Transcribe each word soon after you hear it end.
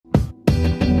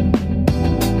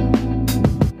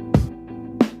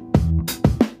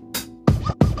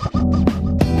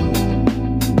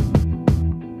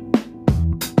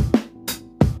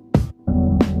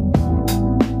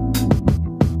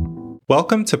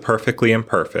Welcome to Perfectly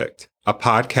Imperfect, a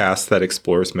podcast that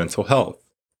explores mental health,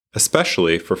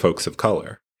 especially for folks of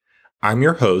color. I'm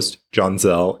your host,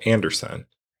 Jonzel Anderson.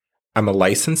 I'm a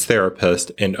licensed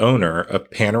therapist and owner of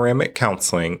Panoramic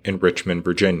Counseling in Richmond,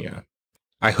 Virginia.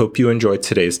 I hope you enjoyed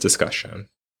today's discussion.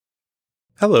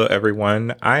 Hello,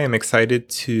 everyone. I am excited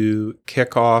to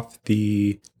kick off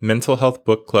the mental health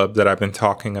book club that I've been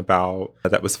talking about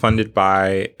that was funded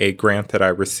by a grant that I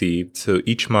received. So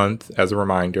each month, as a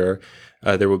reminder,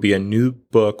 there will be a new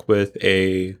book with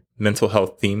a mental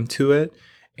health theme to it.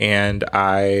 And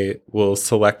I will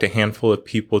select a handful of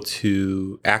people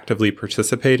to actively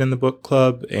participate in the book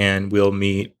club, and we'll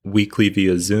meet weekly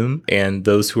via Zoom. And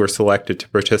those who are selected to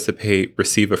participate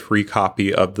receive a free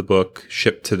copy of the book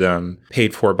shipped to them,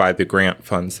 paid for by the grant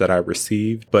funds that I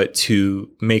received. But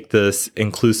to make this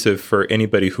inclusive for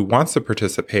anybody who wants to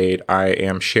participate, I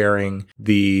am sharing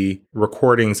the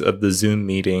recordings of the Zoom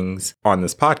meetings on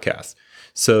this podcast.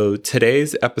 So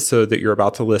today's episode that you're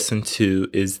about to listen to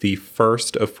is the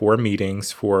first of 4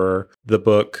 meetings for the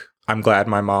book I'm Glad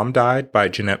My Mom Died by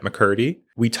Jennette McCurdy.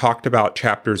 We talked about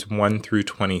chapters 1 through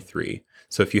 23.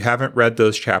 So if you haven't read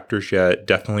those chapters yet,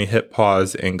 definitely hit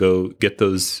pause and go get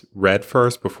those read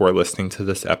first before listening to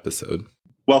this episode.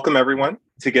 Welcome, everyone.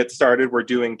 To get started, we're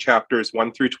doing chapters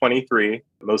 1 through 23.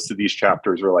 Most of these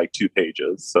chapters are like 2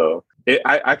 pages. So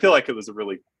I feel like it was a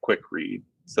really quick read.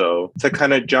 So to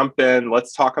kind of jump in,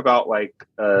 let's talk about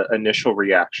initial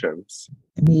reactions.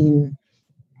 I mean,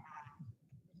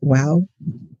 wow.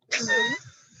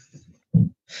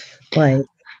 Like,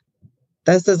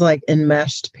 this is like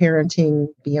enmeshed parenting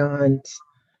beyond.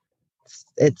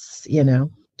 It's,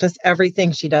 just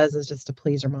everything she does is just to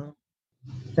please her mom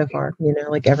so far,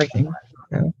 like everything.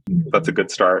 So. That's a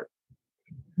good start.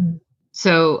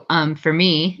 So for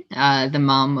me, the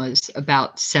mom was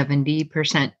about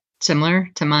 70% similar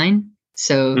to mine.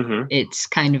 So It's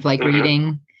kind of like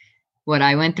reading what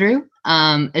I went through,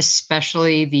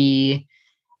 especially the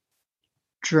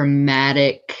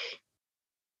dramatic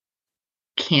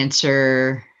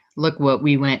cancer. Look what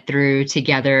we went through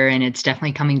together, and it's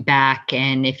definitely coming back.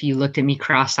 And if you looked at me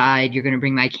cross-eyed, you're going to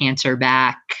bring my cancer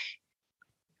back.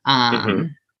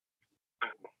 Kind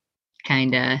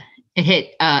of, it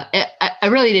hit, I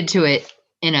related to it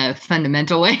in a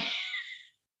fundamental way.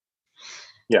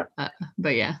 Yeah.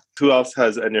 But yeah. Who else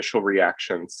has initial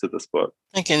reactions to this book?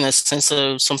 I think in the sense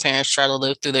of some parents try to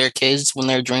live through their kids when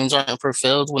their dreams aren't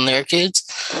fulfilled when they're kids.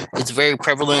 It's very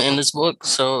prevalent in this book.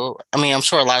 So, I'm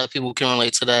sure a lot of people can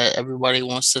relate to that. Everybody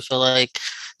wants to feel like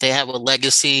they have a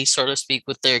legacy, so to speak,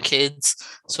 with their kids.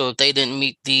 So if they didn't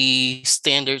meet the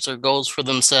standards or goals for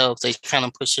themselves, they kind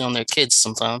of push it on their kids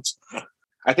sometimes.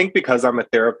 I think because I'm a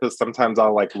therapist, sometimes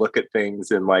I'll look at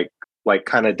things and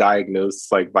kind of diagnose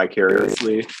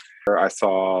vicariously. I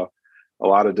saw a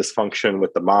lot of dysfunction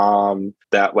with the mom,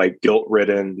 that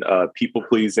guilt-ridden people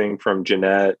pleasing from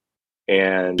Jennette,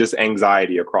 and just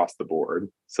anxiety across the board.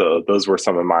 So those were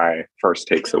some of my first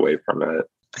takes away from it.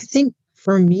 I think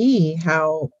for me,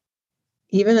 how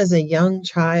even as a young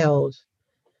child,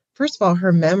 first of all,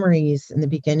 her memories in the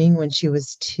beginning when she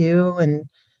was 2 and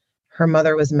her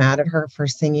mother was mad at her for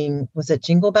singing, was it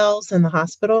Jingle Bells in the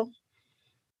hospital?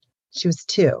 She was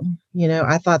 2.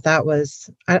 I thought that was,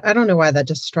 I don't know why that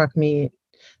just struck me.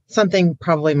 Something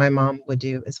probably my mom would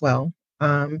do as well.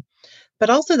 But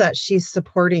also that she's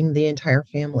supporting the entire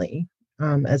family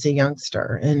as a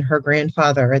youngster. And her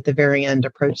grandfather at the very end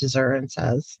approaches her and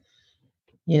says,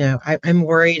 I'm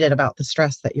worried about the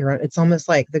stress that you're on. It's almost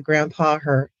like the grandpa,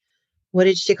 what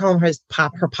did she call him?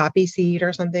 Her poppy seed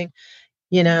or something,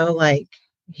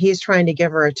 he's trying to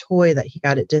give her a toy that he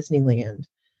got at Disneyland.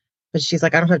 But she's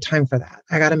like, I don't have time for that.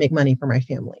 I got to make money for my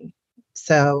family.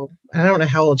 So I don't know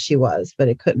how old she was, but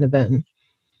it couldn't have been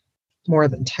more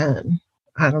than 10.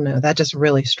 I don't know. That just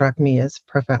really struck me as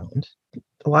profound.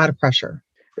 A lot of pressure.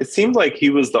 It seemed like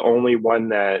he was the only one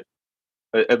that,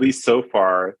 at least so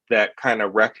far, that kind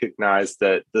of recognized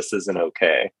that this isn't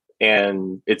okay.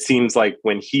 And it seems like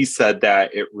when he said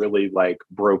that, it really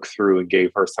broke through and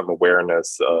gave her some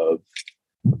awareness of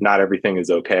not everything is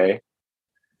okay.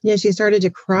 Yeah, she started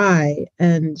to cry,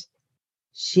 and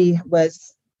she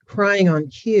was crying on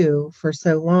cue for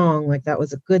so long, that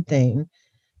was a good thing.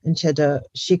 And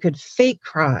she could fake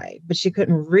cry, but she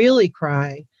couldn't really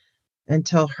cry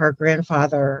until her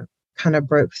grandfather kind of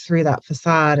broke through that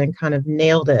facade and kind of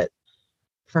nailed it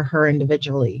for her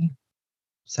individually.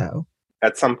 So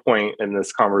at some point in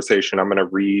this conversation, I'm going to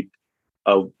read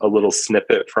a little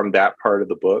snippet from that part of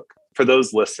the book. For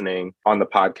those listening on the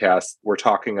podcast, we're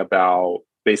talking about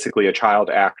basically a child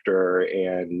actor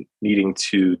and needing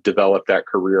to develop that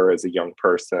career as a young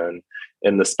person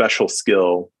And the special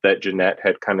skill that Jeanette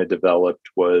had kind of developed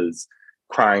was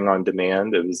crying on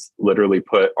demand. It was literally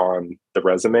put on the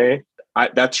resume.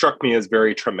 That struck me as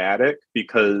very traumatic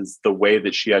because the way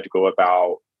that she had to go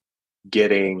about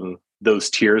getting those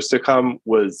tears to come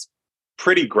was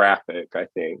pretty graphic, I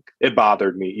think. It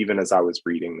bothered me even as I was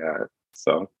reading that.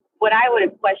 So what I would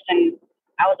have questioned,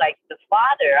 I was like, the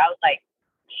father, I was like,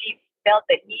 she felt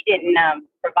that he didn't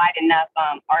provide enough,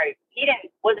 or he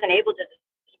wasn't able to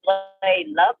display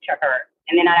love to her.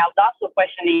 And then I was also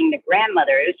questioning the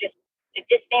grandmother. It just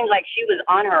seemed like she was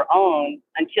on her own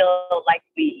until, like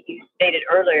you stated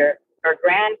earlier, her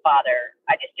grandfather.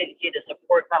 I just didn't see the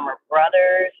support from her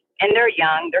brothers. And they're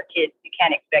young, they're kids. You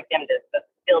can't expect them to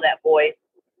fill that void.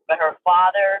 But her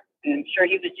father, and I'm sure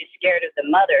he was just scared of the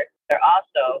mother there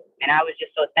also. And I was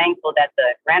just so thankful that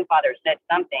the grandfather said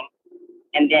something.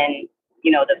 And then,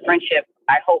 the friendship,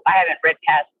 I haven't read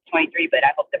past 23, but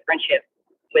I hope the friendship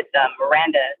with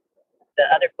Miranda, the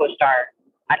other co-star,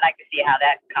 I'd like to see how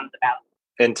that comes about.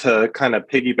 And to kind of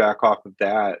piggyback off of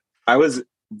that, I was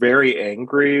very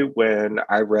angry when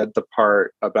I read the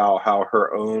part about how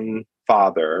her own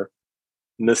father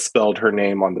misspelled her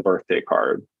name on the birthday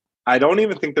card. I don't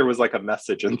even think there was like a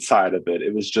message inside of it.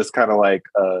 It was just kind of like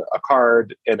a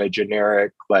card and a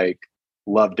generic, like,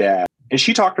 love dad. And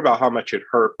she talked about how much it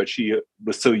hurt, but she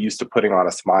was so used to putting on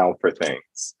a smile for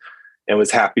things and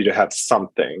was happy to have some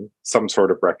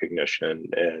sort of recognition.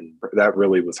 And that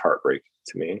really was heartbreaking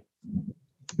to me.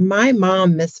 My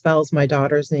mom misspells my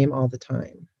daughter's name all the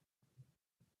time.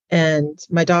 And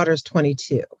my daughter's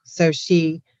 22. So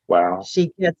she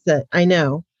gets it. I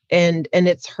know. And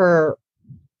it's her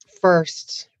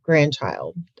first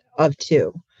grandchild of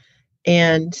 2.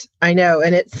 And I know,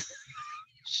 and it's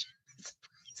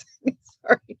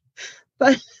sorry,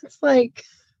 but it's like,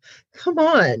 come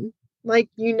on, like,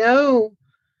 you're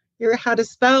how to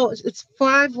spell, it's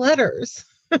 5 letters.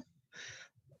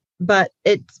 But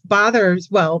it bothers,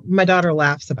 well, my daughter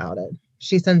laughs about it.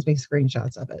 She sends me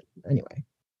screenshots of it anyway.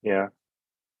 Yeah.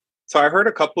 So I heard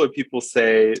a couple of people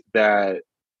say that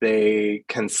they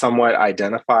can somewhat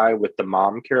identify with the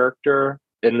mom character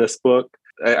in this book.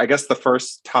 I guess the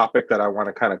first topic that I want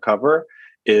to kind of cover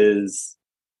is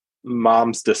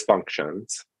mom's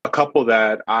dysfunctions. A couple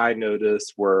that I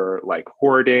noticed were like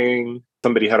hoarding.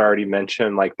 Somebody had already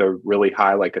mentioned like the really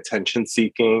high like attention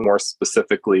seeking, more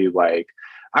specifically like,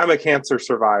 I'm a cancer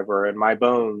survivor and my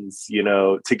bones,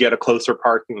 to get a closer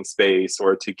parking space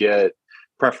or to get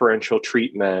preferential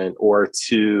treatment, or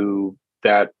to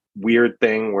that weird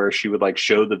thing where she would like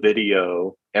show the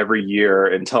video every year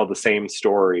and tell the same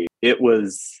story. It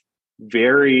was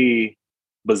very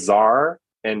bizarre.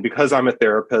 And because I'm a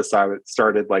therapist, I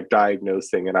started like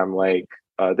diagnosing, and I'm like,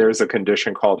 there's a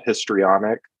condition called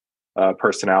histrionic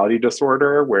personality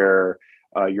disorder where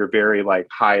you're very like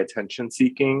high attention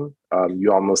seeking.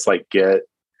 You almost like get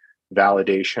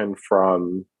validation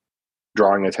from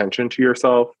drawing attention to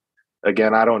yourself.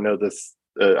 Again, I don't know this.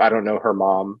 I don't know her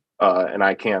mom, and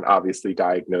I can't obviously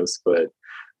diagnose, but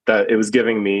that it was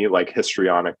giving me like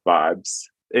histrionic vibes.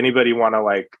 Anybody want to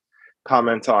like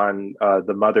comment on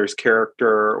the mother's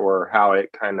character or how it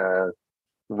kind of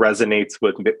resonates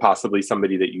with possibly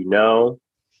somebody that you know?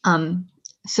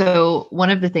 So one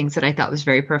of the things that I thought was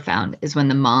very profound is when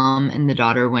the mom and the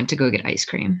daughter went to go get ice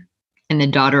cream, and the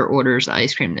daughter orders the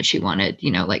ice cream that she wanted.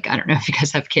 Like, I don't know if you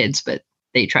guys have kids, but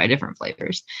they try different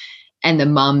flavors. And the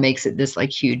mom makes it this like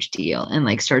huge deal and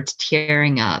like starts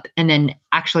tearing up, and then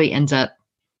actually ends up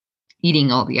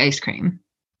eating all the ice cream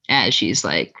as she's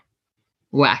like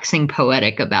waxing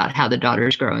poetic about how the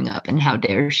daughter's growing up and how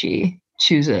dare she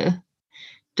choose a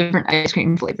different ice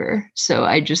cream flavor. So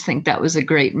I just think that was a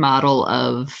great model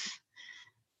of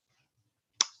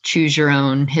choose your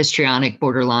own, histrionic,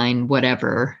 borderline,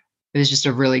 whatever. It was just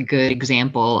a really good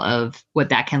example of what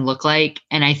that can look like.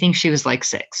 And I think she was like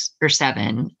 6 or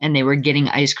 7, and they were getting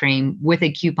ice cream with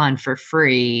a coupon for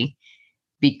free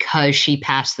because she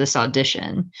passed this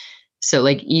audition. So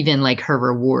like even like her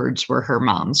rewards were her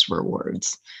mom's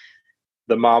rewards.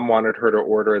 The mom wanted her to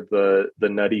order the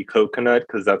nutty coconut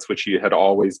because that's what she had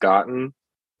always gotten.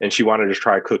 And she wanted to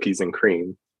try cookies and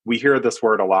cream. We hear this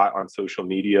word a lot on social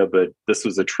media, but this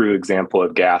was a true example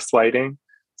of gaslighting.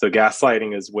 So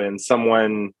gaslighting is when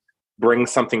someone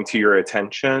brings something to your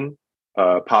attention,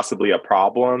 possibly a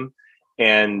problem,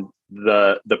 and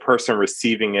the person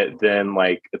receiving it then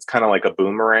like it's kind of like a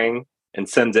boomerang and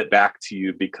sends it back to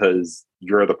you because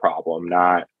you're the problem,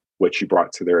 not what you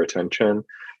brought to their attention.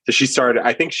 So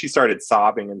I think she started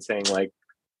sobbing and saying like,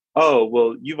 oh,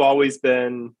 well, you've always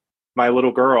been my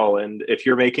little girl. And if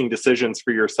you're making decisions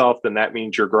for yourself, then that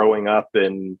means you're growing up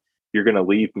and you're going to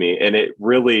leave me. And it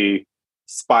really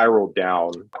spiraled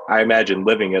down. I imagine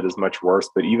living it is much worse,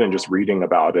 but even just reading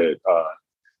about it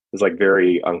is like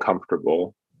very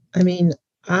uncomfortable. I mean,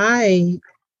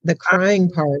 the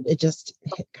crying part, it just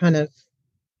kind of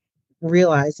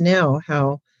realize now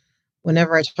how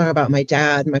whenever I talk about my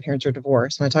dad, my parents are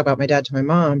divorced. When I talk about my dad to my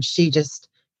mom, she just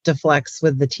deflects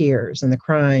with the tears and the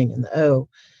crying and the, oh,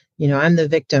 I'm the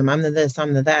victim, I'm the this,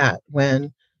 I'm the that.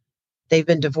 When they've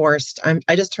been divorced,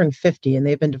 I just turned 50 and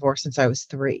they've been divorced since I was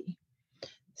 3.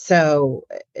 So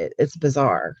it's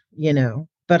bizarre,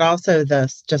 but also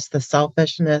just the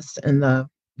selfishness and the,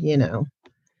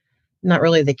 not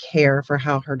really the care for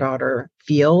how her daughter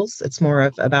feels. It's more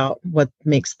of about what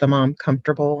makes the mom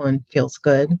comfortable and feels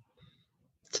good.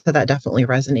 So that definitely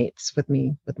resonates with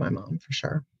me, with my mom, for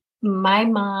sure. My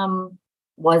mom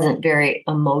wasn't very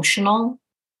emotional.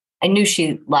 I knew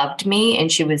she loved me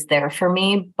and she was there for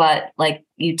me, but like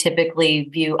you typically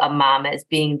view a mom as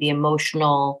being the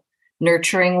emotional,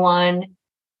 nurturing one.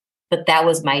 But that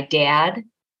was my dad.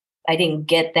 I didn't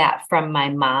get that from my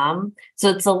mom. So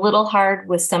it's a little hard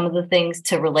with some of the things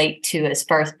to relate to as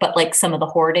far as, but like some of the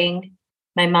hoarding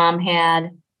my mom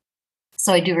had.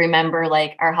 So I do remember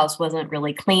like our house wasn't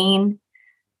really clean.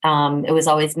 It was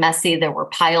always messy. There were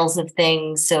piles of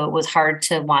things. So it was hard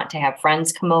to want to have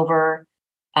friends come over.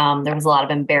 There was a lot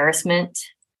of embarrassment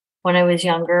when I was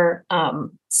younger.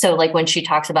 So like when she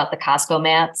talks about the Costco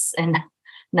mats and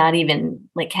not even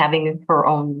like having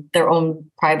their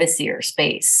own privacy or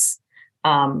space.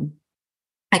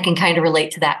 I can kind of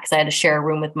relate to that because I had to share a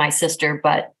room with my sister,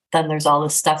 but then there's all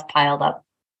this stuff piled up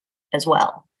as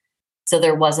well. So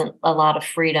there wasn't a lot of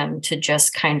freedom to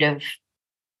just kind of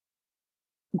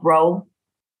grow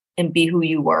and be who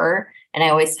you were. And I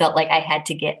always felt like I had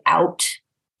to get out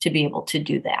to be able to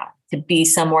do that, to be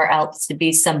somewhere else, to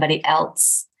be somebody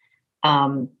else.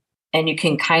 And you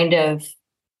can kind of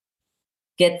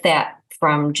get that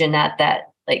from Jeanette,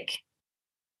 that like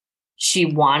she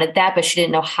wanted that, but she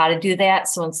didn't know how to do that.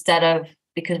 So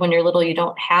because when you're little, you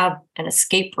don't have an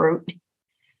escape route.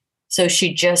 So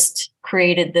she just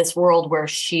created this world where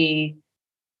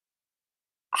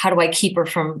how do I keep her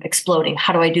from exploding?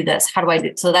 How do I do this? How do I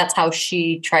do? So that's how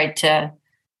she tried to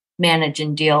manage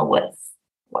and deal with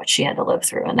what she had to live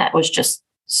through. And that was just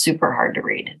super hard to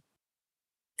read.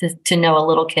 To know a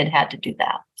little kid has to do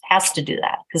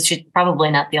that, because she's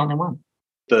probably not the only one.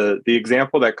 The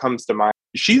example that comes to mind,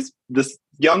 she's this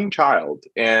young child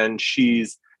and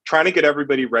she's trying to get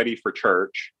everybody ready for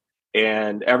church.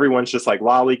 And everyone's just like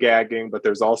lollygagging, but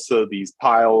there's also these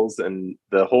piles and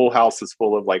the whole house is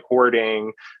full of like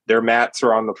hoarding. Their mats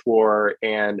are on the floor.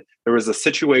 And there was a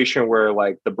situation where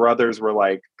like the brothers were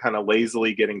like kind of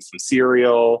lazily getting some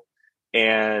cereal.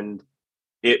 And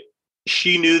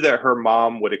she knew that her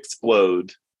mom would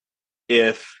explode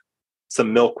if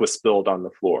some milk was spilled on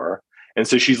the floor. And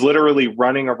so she's literally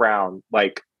running around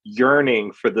like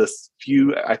yearning for this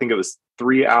I think it was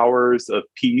 3 hours of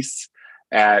peace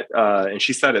and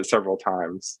she said it several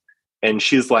times. And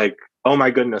she's like, oh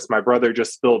my goodness, my brother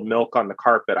just spilled milk on the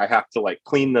carpet. I have to like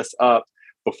clean this up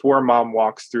before mom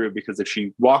walks through, because if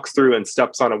she walks through and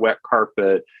steps on a wet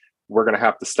carpet, we're going to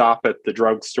have to stop at the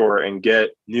drugstore and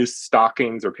get new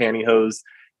stockings or pantyhose.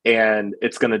 And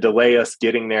it's going to delay us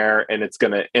getting there. And it's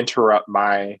going to interrupt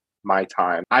my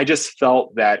time. I just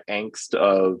felt that angst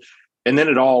and then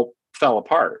it all fell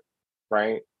apart.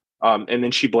 Right. And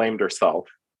then she blamed herself.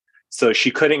 So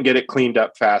she couldn't get it cleaned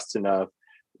up fast enough.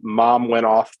 Mom went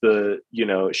off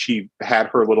she had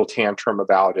her little tantrum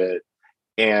about it.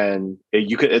 And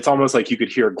it's almost like you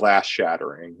could hear glass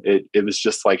shattering. It was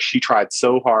just like, she tried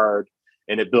so hard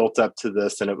and it built up to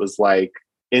this. And it was like,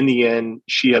 in the end,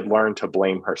 she had learned to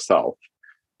blame herself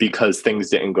because things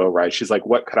didn't go right. She's like,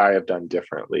 what could I have done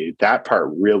differently? That part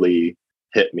really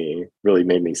hit me, really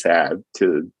made me sad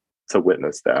to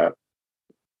witness that.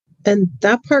 And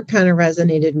that part kind of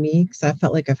resonated me because I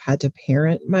felt like I've had to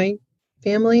parent my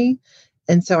family.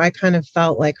 And so I kind of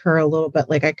felt like her a little bit,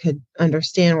 like I could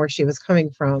understand where she was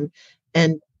coming from.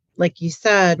 And like you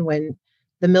said, when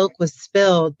the milk was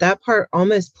spilled, that part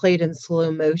almost played in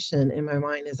slow motion in my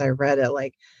mind as I read it.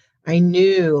 Like I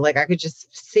knew, like I could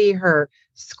just see her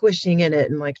squishing in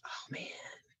it and like, oh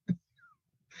man,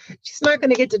 she's not going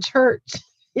to get to church.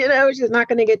 She's not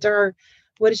going to get to her.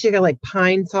 What is she got? Like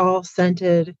pine sol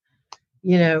scented,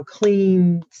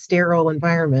 clean, sterile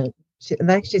environment. She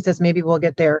says maybe we'll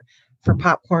get there for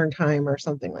popcorn time or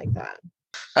something like that.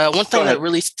 One thing that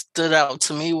really stood out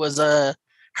to me was her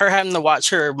having to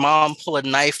watch her mom pull a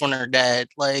knife on her dad.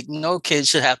 Like no kid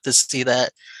should have to see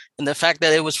that. And the fact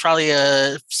that it was probably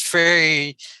a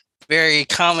very, very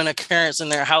common occurrence in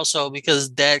their household because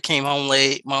dad came home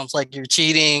late. Mom's like, you're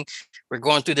cheating. we're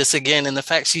going through this again. And the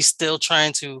fact she's still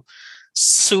trying to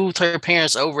soothe her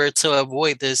parents over to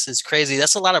avoid this is crazy.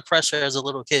 That's a lot of pressure as a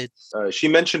little kid. She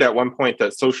mentioned at one point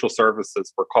that social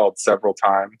services were called several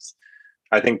times.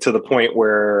 I think to the point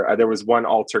where there was one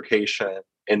altercation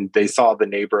and they saw the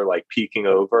neighbor like peeking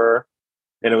over,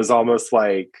 and it was almost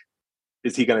like,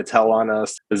 is he going to tell on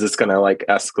us? Is this going to like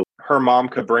escalate? Her mom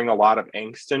could bring a lot of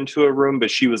angst into a room,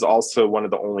 but she was also one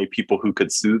of the only people who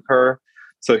could soothe her.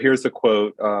 So here's a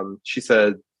quote. She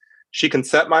said, "She can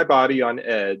set my body on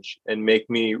edge and make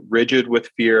me rigid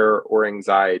with fear or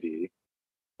anxiety,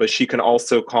 but she can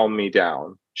also calm me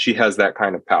down. She has that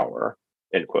kind of power,"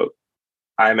 end quote.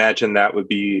 I imagine that would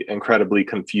be incredibly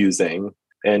confusing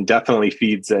and definitely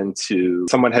feeds into,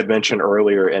 someone had mentioned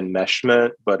earlier,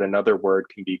 enmeshment, but another word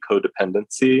can be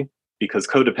codependency, because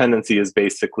codependency is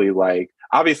basically like,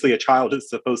 obviously a child is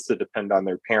supposed to depend on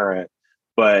their parent,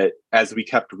 but as we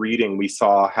kept reading, we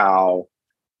saw how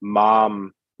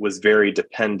mom was very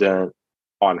dependent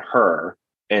on her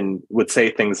and would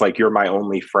say things like, "You're my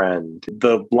only friend."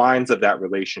 The lines of that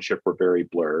relationship were very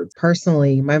blurred.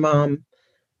 Personally, my mom,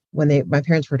 when my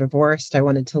parents were divorced, I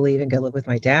wanted to leave and go live with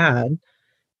my dad.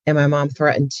 And my mom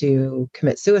threatened to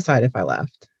commit suicide if I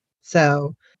left.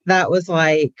 So that was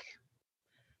like,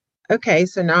 okay,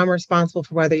 so now I'm responsible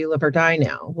for whether you live or die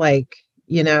now. Like,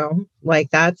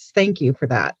 thank you for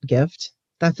that gift.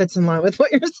 That fits in line with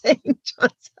what you're saying, John.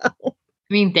 I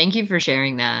mean, thank you for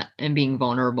sharing that and being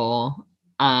vulnerable.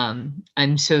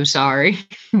 I'm so sorry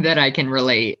that I can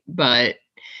relate, but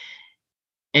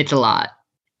it's a lot.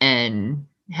 And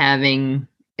having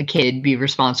a kid be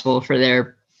responsible for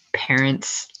their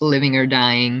parents living or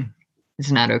dying is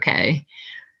not okay.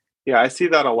 Yeah, I see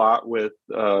that a lot with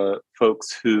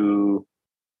folks who,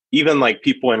 even like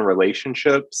people in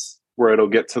relationships, where it'll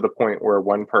get to the point where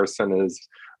one person is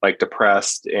like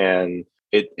depressed, and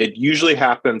it usually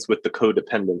happens with the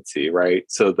codependency, right?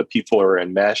 So the people are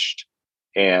enmeshed,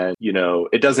 and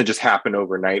it doesn't just happen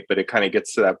overnight, but it kind of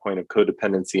gets to that point of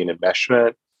codependency and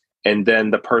enmeshment. And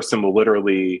then the person will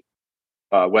literally,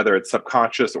 whether it's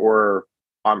subconscious or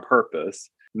on purpose,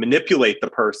 manipulate the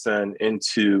person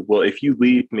into, well, if you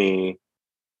leave me,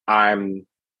 I'm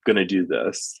going to do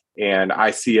this. And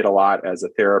I see it a lot as a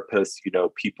therapist,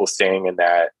 people staying in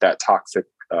that toxic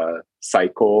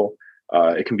cycle.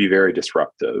 It can be very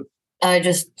disruptive. I was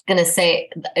just going to say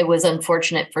it was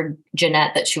unfortunate for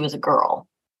Jeanette that she was a girl,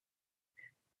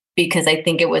 because I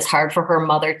think it was hard for her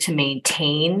mother to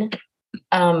maintain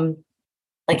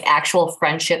like actual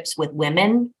friendships with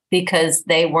women, because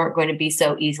they weren't going to be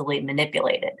so easily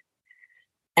manipulated.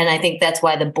 And I think that's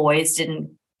why the boys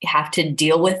didn't have to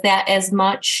deal with that as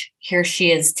much. Here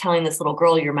she is telling this little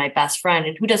girl, "You're my best friend."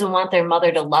 And who doesn't want their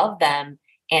mother to love them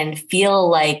and feel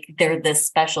like they're this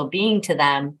special being to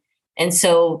them? And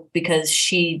so because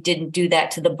she didn't do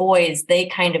that to the boys, they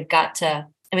kind of got to,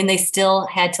 they still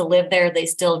had to live there. They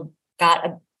still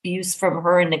got abuse from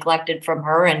her and neglected from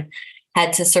her and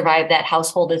had to survive that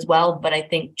household as well. But I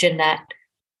think Jeanette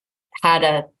had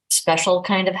a special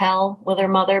kind of hell with her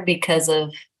mother because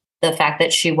of the fact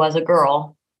that she was a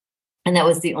girl. And that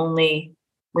was the only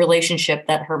relationship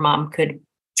that her mom could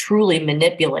truly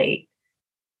manipulate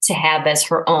to have as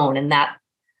her own. And that's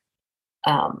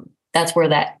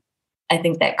where I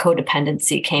think that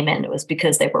codependency came in. It was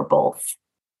because they were both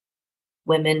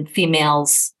women,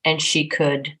 females, and she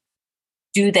could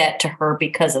do that to her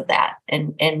because of that,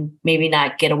 and maybe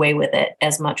not get away with it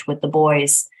as much with the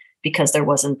boys, because there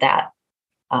wasn't that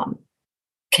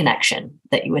connection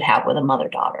that you would have with a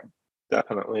mother-daughter.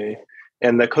 Definitely.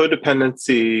 And the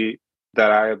codependency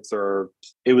that I observed,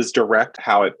 it was direct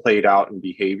how it played out in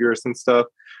behaviors and stuff.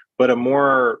 But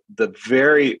the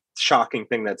very shocking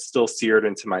thing that's still seared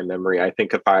into my memory, I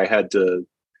think if I had to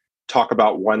talk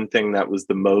about one thing that was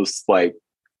the most like,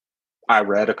 I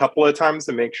read a couple of times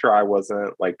to make sure I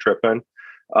wasn't like tripping.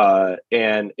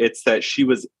 And it's that she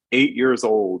was 8 years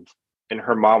old and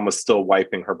her mom was still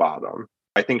wiping her bottom.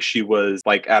 I think she was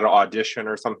like at an audition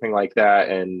or something like that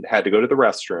and had to go to the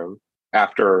restroom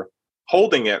after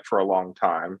holding it for a long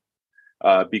time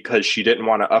because she didn't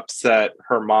want to upset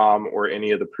her mom or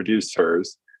any of the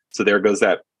producers. So there goes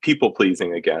that people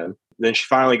pleasing again. Then she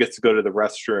finally gets to go to the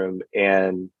restroom.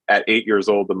 And at 8 years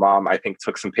old, the mom, I think,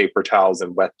 took some paper towels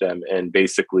and wet them and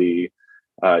basically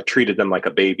treated them like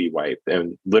a baby wipe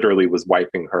and literally was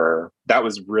wiping her. That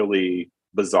was really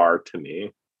bizarre to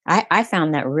me. I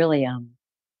found that really,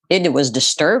 it was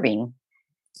disturbing.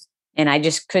 And I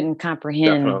just couldn't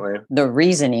comprehend the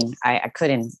reasoning. I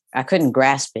couldn't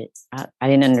grasp it. I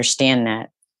didn't understand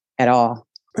that at all.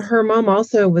 Her mom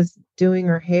also was doing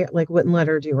her hair, like wouldn't let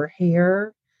her do her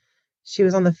hair. She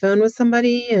was on the phone with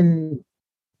somebody and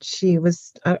she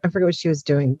was, I forget what she was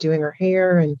doing her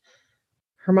hair, and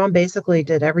her mom basically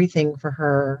did everything for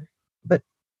her, but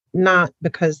not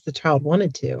because the child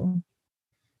wanted to,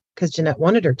 because Jeanette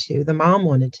wanted her to. The mom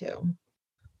wanted to.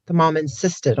 The mom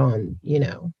insisted on,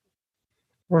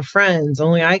 we're friends,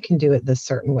 only I can do it this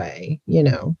certain way,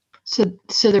 So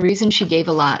the reason she gave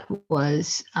a lot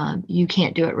was you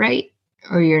can't do it right,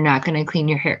 or you're not going to clean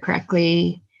your hair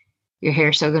correctly. Your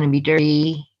hair's still going to be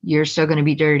dirty. You're still going to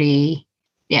be dirty.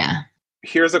 Yeah.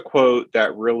 Here's a quote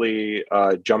that really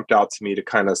jumped out to me to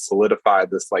kind of solidify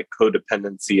this like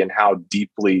codependency and how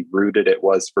deeply rooted it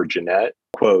was for Jeanette.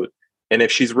 Quote, "And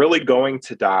if she's really going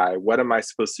to die, what am I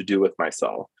supposed to do with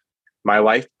myself? My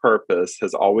life purpose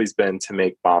has always been to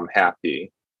make mom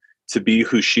happy, to be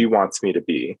who she wants me to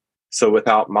be. So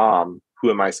without mom, who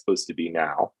am I supposed to be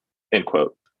now?" End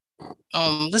quote.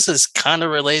 This is kind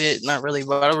of related, not really,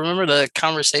 but I remember the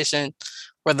conversation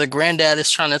where the granddad is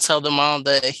trying to tell the mom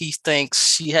that he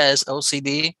thinks she has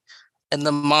OCD, and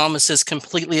the mom is just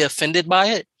completely offended by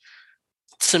it.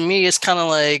 To me, it's kind of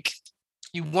like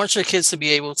you want your kids to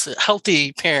be able to,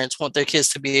 healthy parents want their kids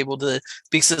to be able to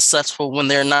be successful when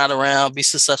they're not around, be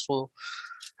successful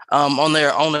on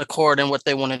their own accord and what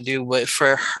they want to do. But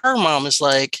for her mom, it's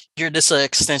like, you're just an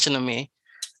extension of me.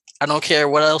 I don't care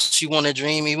what else you want to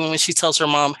dream. Even when she tells her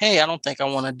mom, hey, I don't think I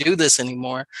want to do this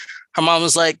anymore, her mom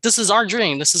was like, this is our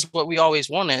dream. This is what we always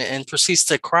wanted, and proceeds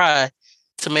to cry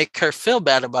to make her feel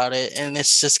bad about it. And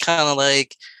it's just kind of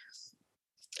like,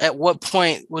 at what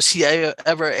point was she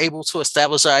ever able to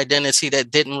establish an identity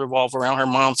that didn't revolve around her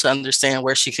mom to understand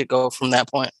where she could go from that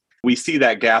point? We see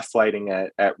that gaslighting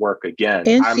at work again.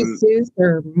 And she soothes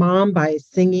her mom by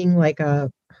singing like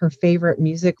her favorite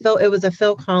music. It was a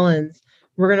Phil Collins.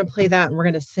 We're going to play that and we're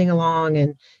going to sing along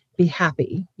and be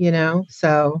happy,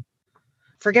 So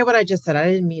forget what I just said. I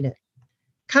didn't mean it.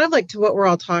 Kind of like to what we're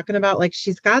all talking about. Like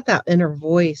she's got that inner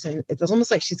voice, and it's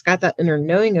almost like she's got that inner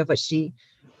knowing of what she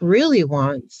really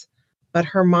wants, but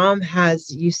her mom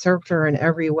has usurped her in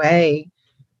every way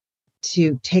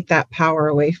to take that power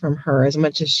away from her as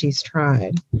much as she's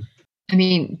tried. I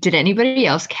mean, did anybody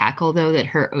else cackle though that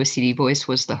her OCD voice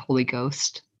was the Holy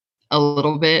Ghost? A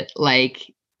little bit,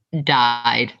 like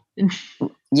died.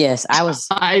 Yes, I was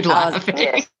laughing.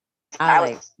 I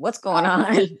was like, what's going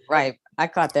on? Right. I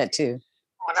caught that too.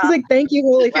 She's like, thank you,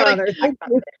 Holy Father. Thank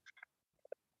you.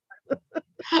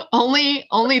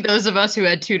 Only those of us who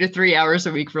had 2 to 3 hours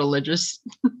a week religious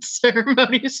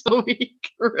ceremonies a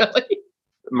week, really.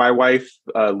 My wife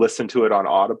listened to it on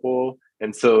Audible.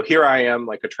 And so here I am,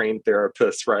 like a trained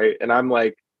therapist, right? And I'm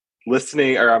like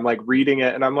listening, or I'm like reading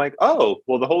it, and I'm like, oh,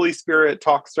 well, the Holy Spirit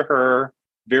talks to her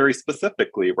very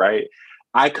specifically, right?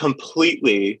 I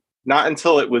completely, not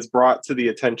until it was brought to the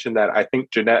attention that I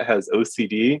think Jeanette has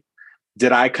OCD,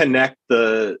 did I connect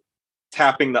the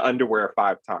tapping the underwear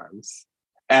 5 times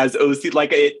as OCD.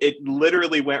 Like it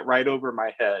literally went right over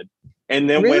my head. And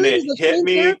then when it hit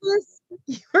me,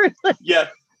 yeah,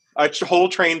 a whole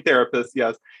trained therapist,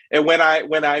 yes. And when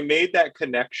I made that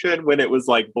connection, when it was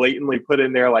like blatantly put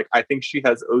in there, like, I think she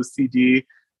has OCD,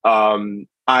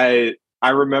 I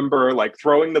remember like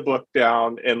throwing the book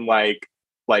down and like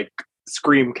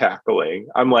scream cackling.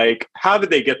 I'm like, how did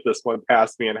they get this one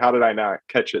past me, and how did I not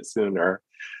catch it sooner?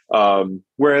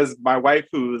 Whereas my wife,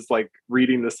 who was like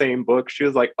reading the same book, she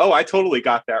was like, oh, I totally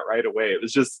got that right away. It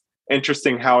was just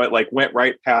interesting how it like went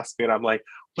right past me, and I'm like,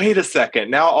 wait a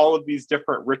second, now all of these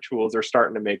different rituals are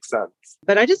starting to make sense.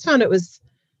 But I just found it was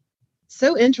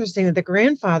so interesting that the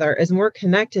grandfather is more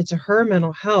connected to her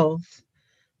mental health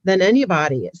than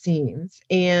anybody, it seems.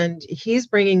 And he's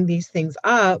bringing these things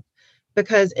up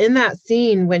because in that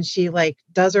scene, when she like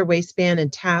does her waistband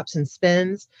and taps and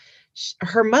spins,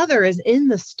 her mother is in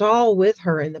the stall with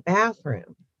her in the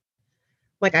bathroom.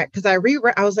 Like, I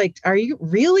was like, are you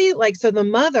really? Like, so the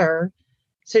mother,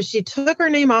 so she took her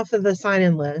name off of the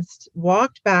sign-in list,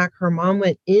 walked back, her mom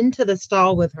went into the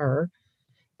stall with her,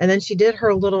 and then she did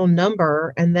her little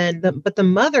number, and then but the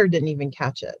mother didn't even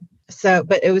catch it. So,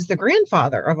 but it was the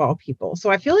grandfather of all people. So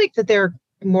I feel like that they're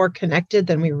more connected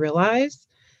than we realize.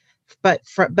 But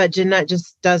Jeanette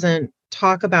just doesn't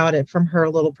talk about it from her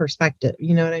little perspective.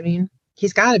 You know what I mean?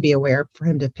 He's got to be aware for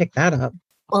him to pick that up.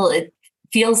 Well, it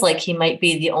feels like he might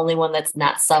be the only one that's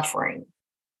not suffering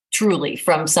truly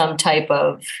from some type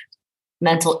of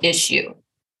mental issue.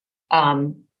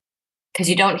 Because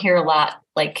you don't hear a lot,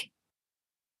 like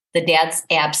the dad's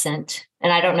absent.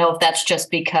 And I don't know if that's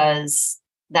just because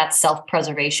that's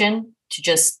self-preservation, to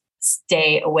just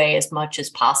stay away as much as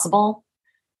possible.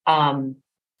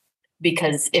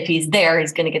 Because if he's there,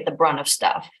 he's going to get the brunt of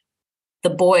stuff. The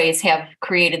boys have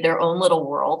created their own little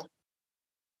world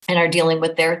and are dealing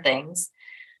with their things.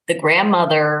 The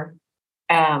grandmother,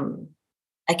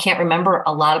 I can't remember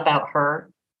a lot about her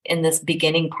in this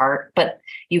beginning part, but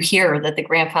you hear that the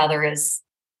grandfather is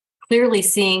clearly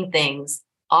seeing things,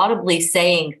 audibly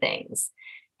saying things.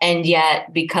 And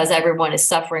yet, because everyone is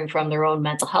suffering from their own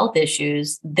mental health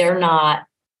issues, they're not,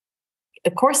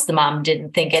 of course, the mom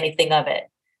didn't think anything of it.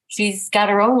 She's got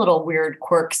her own little weird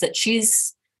quirks that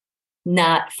she's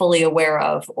not fully aware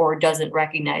of or doesn't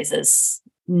recognize as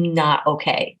not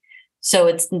okay. So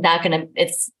it's going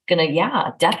to,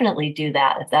 yeah, definitely do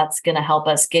that. If that's going to help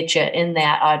us get you in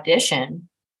that audition,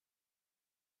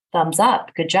 thumbs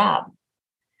up, good job.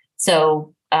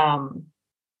 So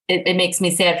it makes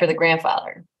me sad for the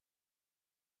grandfather.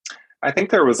 I think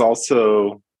there was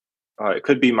also, it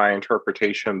could be my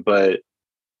interpretation, but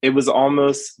it was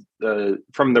almost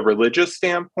from the religious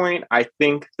standpoint, I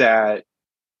think that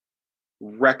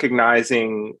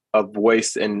recognizing a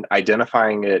voice and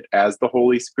identifying it as the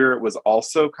Holy Spirit was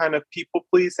also kind of people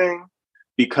pleasing,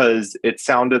 because it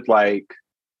sounded like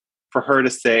for her to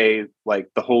say, like,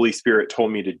 the Holy Spirit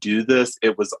told me to do this,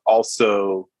 it was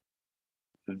also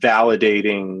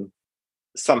validating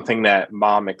something that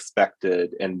mom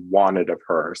expected and wanted of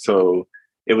her. So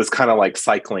it was kind of like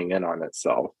cycling in on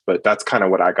itself, but that's kind of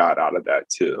what I got out of that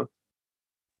too.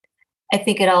 I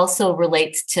think it also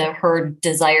relates to her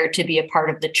desire to be a part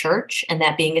of the church and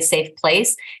that being a safe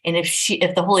place. And if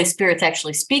the Holy Spirit's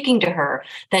actually speaking to her,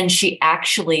 then she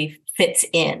actually fits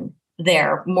in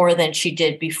there more than she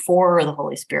did before the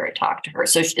Holy Spirit talked to her.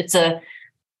 So it's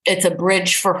a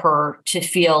bridge for her to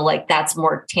feel like that's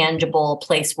more tangible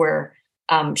place where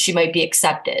she might be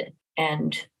accepted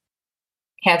and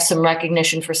have some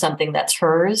recognition for something that's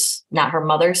hers, not her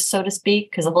mother's, so to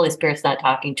speak, because the Holy Spirit's not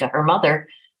talking to her mother,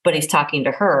 but he's talking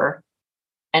to her.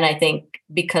 And I think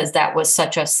because that was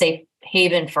such a safe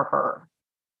haven for her,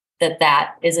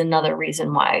 that is another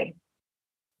reason why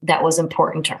that was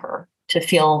important to her, to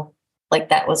feel like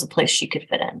that was a place she could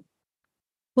fit in.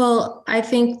 Well, I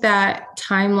think that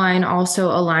timeline also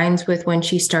aligns with when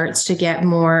she starts to get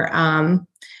more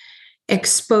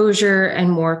exposure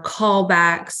and more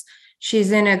callbacks.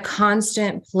 She's in a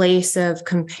constant place of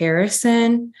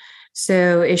comparison.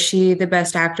 So is she the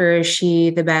best actor? Is she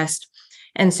the best?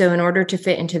 And so in order to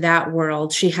fit into that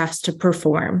world, she has to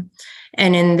perform.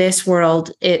 And in this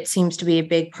world, it seems to be a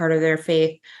big part of their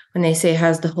faith when they say,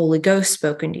 has the Holy Ghost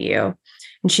spoken to you?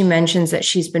 And she mentions that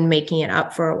she's been making it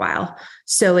up for a while.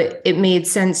 So it made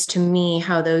sense to me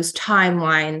how those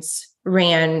timelines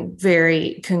ran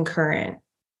very concurrent.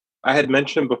 I had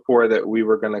mentioned before that we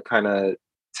were going to kind of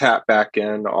tap back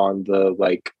in on the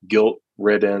like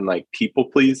guilt-ridden, like people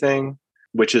pleasing,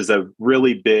 which is a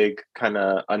really big kind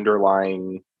of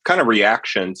underlying kind of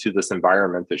reaction to this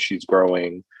environment that she's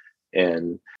growing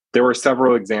in. There were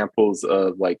several examples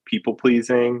of like people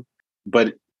pleasing,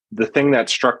 but the thing that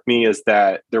struck me is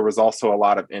that there was also a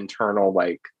lot of internal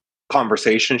like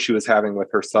conversation she was having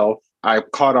with herself. I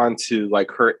caught on to like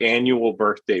her annual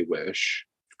birthday wish,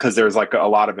 because there's like a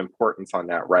lot of importance on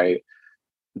that, right?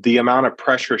 The amount of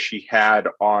pressure she had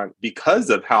on, because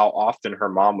of how often her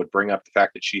mom would bring up the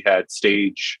fact that she had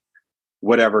stage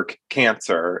whatever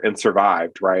cancer and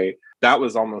survived, right? That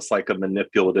was almost like a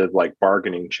manipulative, like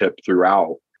bargaining chip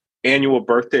throughout. Annual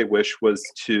birthday wish was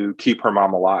to keep her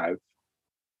mom alive.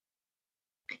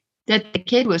 That the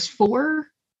kid was 4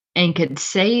 and could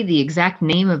say the exact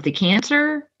name of the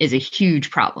cancer is a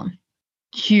huge problem.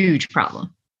 Huge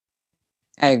problem.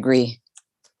 I agree.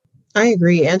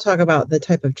 And talk about the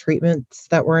type of treatments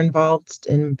that were involved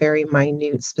in very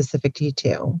minute, specific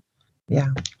detail. Yeah,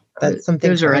 that's something.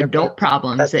 Those are adult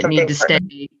problems that need to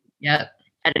stay at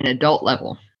an adult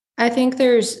level. I think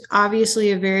there's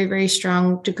obviously a very, very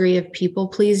strong degree of people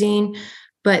pleasing,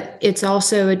 but it's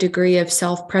also a degree of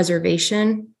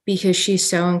self-preservation because she's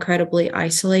so incredibly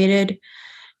isolated.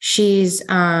 She's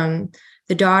the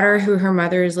daughter who her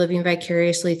mother is living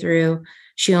vicariously through.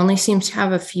 She only seems to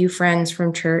have a few friends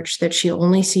from church that she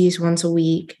only sees once a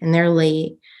week, and they're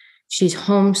late. She's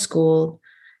homeschooled.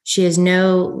 She has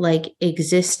no like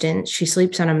existence. She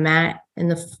sleeps on a mat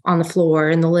on the floor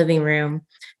in the living room.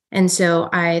 And so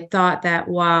I thought that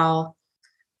while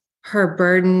her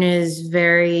burden is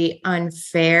very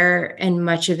unfair and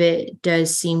much of it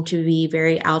does seem to be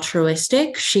very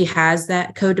altruistic, she has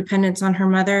that codependence on her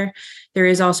mother. There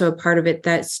is also a part of it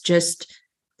that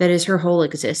is her whole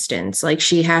existence. Like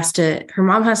her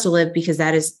mom has to live because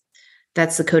that's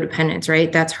the codependence,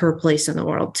 right? That's her place in the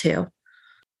world too.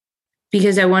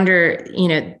 Because I wonder,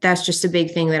 that's just a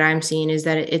big thing that I'm seeing is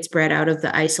that it's bred out of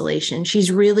the isolation.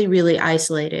 She's really, really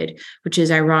isolated, which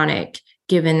is ironic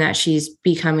given that she's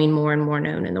becoming more and more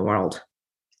known in the world.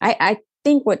 I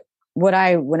think what when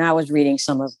I was reading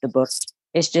some of the books,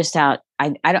 it's just how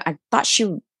I thought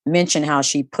she mentioned how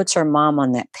she puts her mom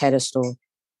on that pedestal.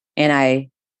 And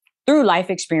through life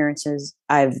experiences,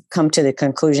 I've come to the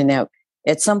conclusion that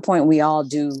at some point we all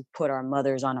do put our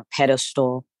mothers on a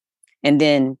pedestal. And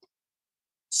then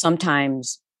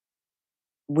sometimes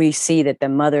we see that the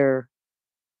mother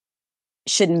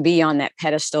shouldn't be on that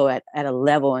pedestal at a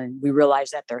level, and we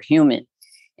realize that they're human.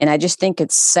 And I just think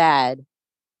it's sad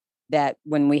that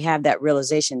when we have that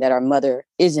realization that our mother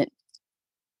isn't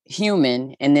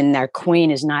human, and then our queen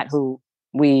is not who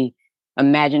we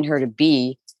imagine her to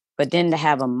be, but then to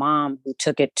have a mom who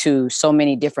took it to so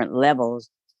many different levels,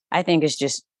 I think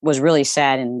was really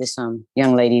sad in this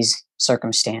young lady's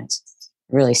circumstance.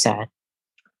 Really sad.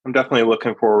 I'm definitely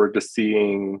looking forward to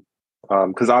seeing,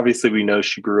 because obviously we know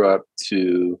she grew up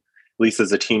to, at least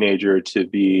as a teenager, to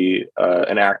be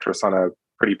an actress on a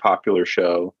pretty popular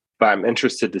show. But I'm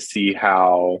interested to see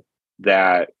how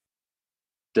that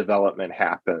development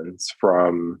happens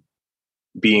from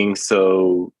being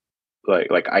so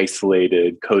like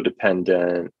isolated,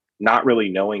 codependent, not really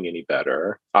knowing any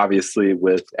better. Obviously,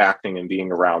 with acting and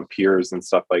being around peers and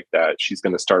stuff like that, she's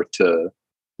going to start to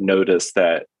notice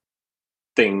that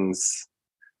things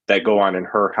that go on in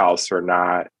her house are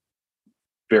not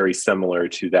very similar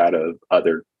to that of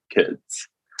other kids.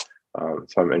 So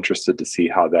I'm interested to see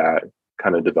how that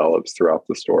kind of develops throughout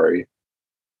the story.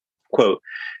 Quote,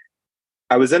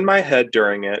 I was in my head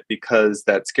during it because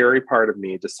that scary part of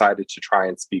me decided to try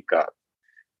and speak up.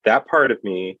 That part of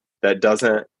me that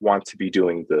doesn't want to be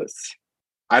doing this.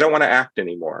 I don't want to act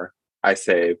anymore, I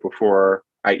say before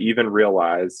I even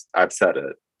realize I've said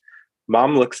it.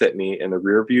 Mom looks at me in the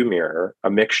rearview mirror. A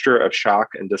mixture of shock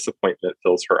and disappointment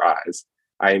fills her eyes.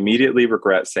 I immediately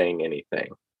regret saying anything.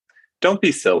 Don't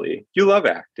be silly. You love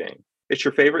acting. It's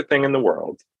your favorite thing in the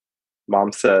world.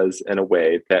 Mom says in a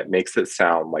way that makes it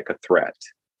sound like a threat.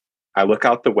 I look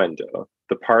out the window.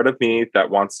 The part of me that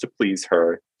wants to please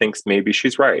her thinks maybe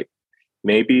she's right.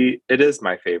 Maybe it is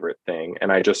my favorite thing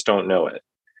and I just don't know it.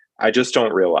 I just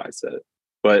don't realize it.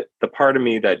 But the part of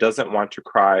me that doesn't want to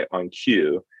cry on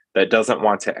cue, that doesn't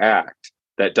want to act,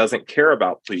 that doesn't care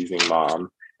about pleasing Mom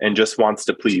and just wants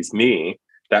to please me,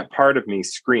 that part of me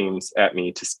screams at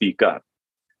me to speak up.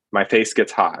 My face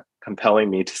gets hot, compelling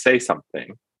me to say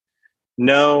something.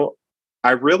 No,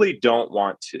 I really don't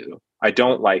want to. I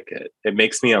don't like it. It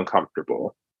makes me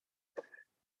uncomfortable.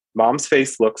 Mom's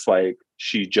face looks like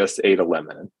she just ate a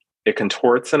lemon. It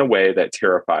contorts in a way that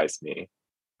terrifies me.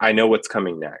 I know what's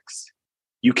coming next.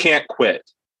 You can't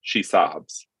quit, she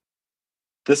sobs.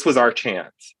 This was our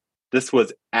chance. This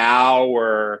was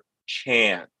our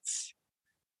chance.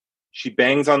 She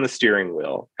bangs on the steering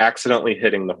wheel, accidentally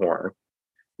hitting the horn.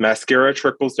 Mascara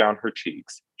trickles down her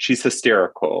cheeks. She's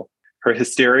hysterical. Her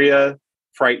hysteria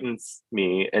frightens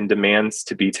me and demands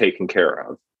to be taken care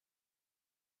of.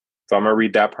 So I'm going to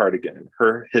read that part again.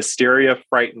 Her hysteria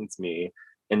frightens me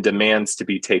and demands to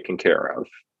be taken care of.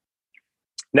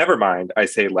 Never mind, I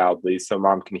say loudly so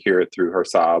Mom can hear it through her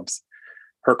sobs.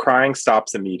 Her crying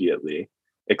stops immediately,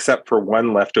 except for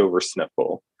one leftover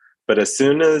sniffle. But as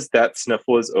soon as that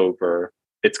sniffle is over,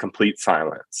 it's complete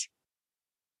silence.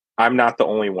 I'm not the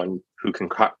only one who can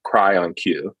cry on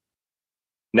cue.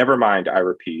 Never mind, I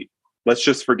repeat. Let's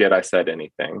just forget I said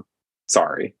anything.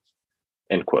 Sorry.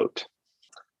 End quote.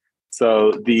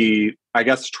 So the,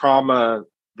 trauma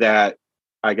that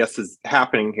is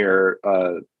happening here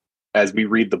as we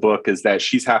read the book is that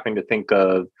she's having to think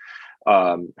of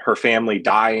her family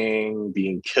dying,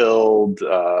 being killed,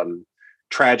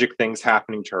 tragic things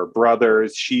happening to her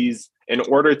brothers. In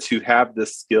order to have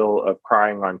this skill of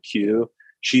crying on cue,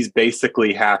 she's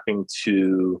basically having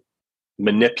to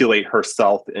manipulate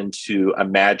herself into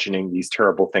imagining these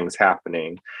terrible things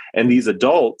happening. And these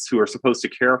adults who are supposed to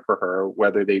care for her,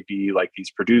 whether they be like these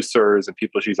producers and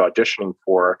people she's auditioning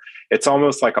for, it's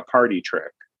almost like a party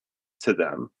trick to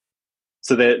them.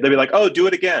 So they'll be like, oh, do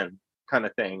it again, kind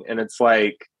of thing. And it's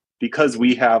like, because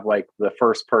we have like the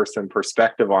first person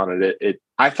perspective on it,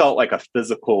 I felt like a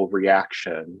physical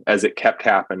reaction as it kept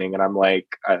happening. And I'm like,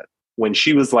 when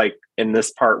she was like in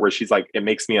this part where she's like, it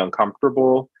makes me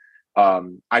uncomfortable,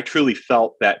 I truly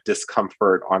felt that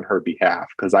discomfort on her behalf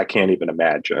because I can't even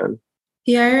imagine.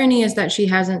 The irony is that she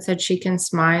hasn't said she can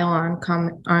smile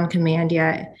on command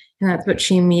yet. And that's what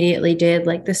she immediately did.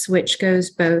 Like the switch goes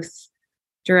both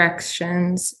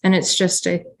directions and it's just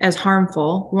as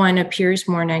harmful. One appears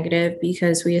more negative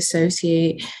because we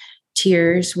associate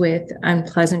tears with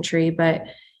unpleasantry, but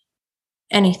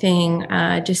anything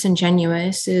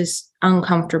disingenuous is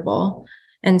uncomfortable.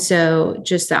 And so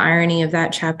just the irony of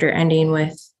that chapter ending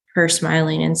with her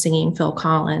smiling and singing Phil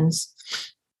Collins.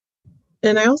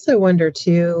 And I also wonder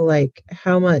too, like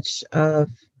how much of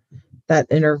that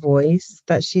inner voice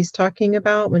that she's talking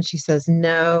about when she says,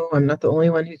 no, I'm not the only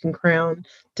one who can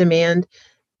demand,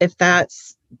 if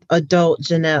that's adult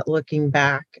Jeanette looking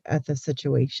back at the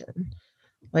situation.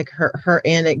 Like her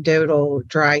anecdotal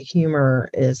dry humor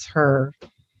is her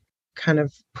kind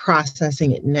of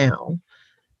processing it now.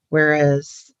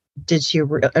 Whereas did she,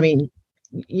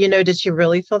 did she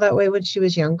really feel that way when she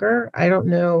was younger? I don't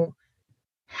know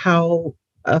how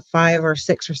a 5 or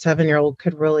 6 or 7-year-old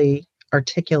could really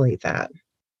articulate that.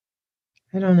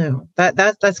 I don't know.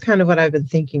 That's kind of what I've been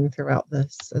thinking throughout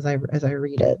this as I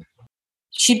read it.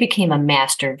 She became a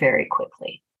master very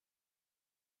quickly.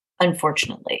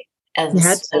 Unfortunately, as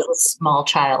a small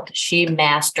child, she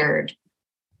mastered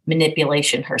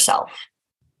manipulation herself.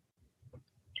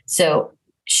 So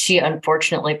she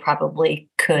unfortunately probably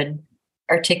could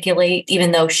articulate,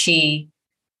 even though she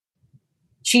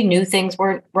knew things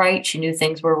weren't right. She knew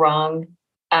things were wrong.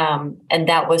 And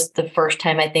that was the first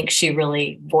time I think she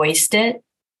really voiced it.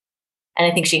 And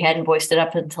I think she hadn't voiced it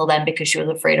up until then because she was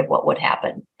afraid of what would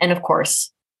happen. And of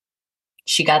course,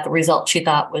 she got the result she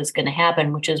thought was going to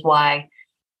happen, which is why,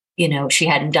 she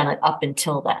hadn't done it up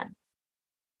until then.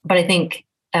 But I think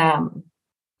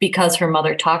because her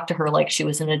mother talked to her like she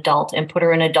was an adult and put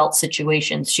her in adult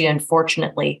situations, she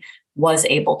unfortunately was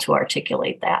able to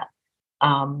articulate that.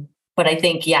 But I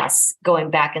think, yes, going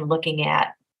back and looking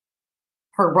at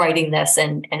her writing this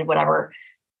and whatever,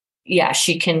 yeah,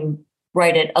 she can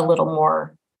write it a little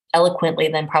more eloquently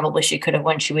than probably she could have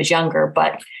when she was younger.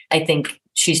 But I think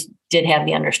she did have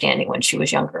the understanding when she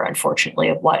was younger, unfortunately,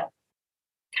 of what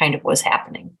kind of was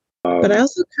happening. But I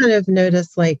also kind of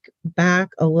noticed like back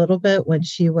a little bit when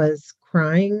she was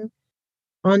crying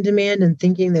on demand and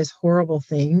thinking those horrible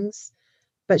things.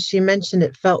 But she mentioned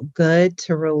it felt good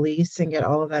to release and get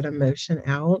all of that emotion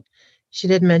out. She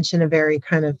did mention a very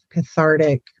kind of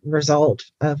cathartic result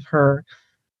of her,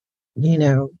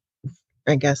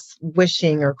 I guess,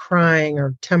 wishing or crying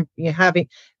or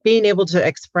being able to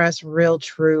express real,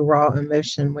 true, raw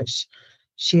emotion, which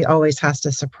she always has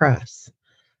to suppress.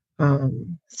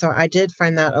 So I did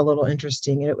find that a little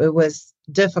interesting. It was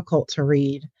difficult to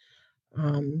read,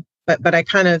 but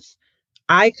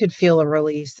I could feel a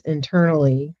release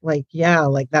internally. Like, yeah,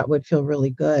 like that would feel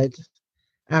really good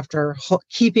after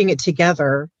keeping it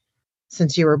together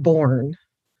since you were born,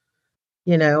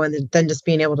 and then just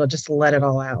being able to just let it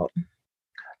all out.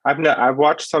 I've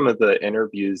watched some of the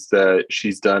interviews that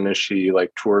she's done as she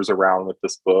like tours around with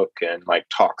this book and like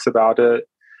talks about it.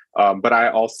 But I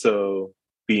also,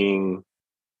 being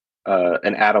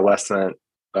an adolescent,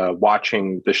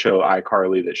 watching the show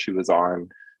iCarly that she was on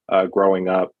growing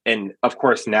up, and of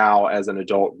course now as an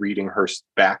adult reading her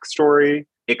backstory,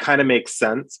 it kind of makes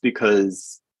sense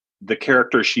because the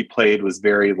character she played was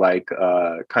very like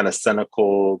kind of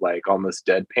cynical, like almost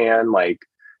deadpan, like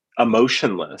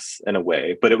emotionless in a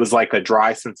way, but it was like a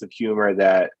dry sense of humor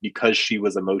that because she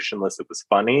was emotionless, it was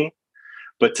funny.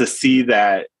 But to see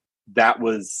that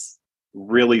was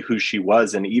really who she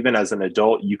was. And even as an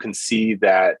adult, you can see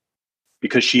that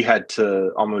because she had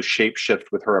to almost shapeshift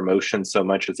with her emotions so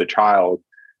much as a child,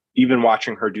 even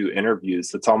watching her do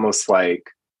interviews, it's almost like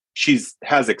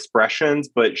has expressions,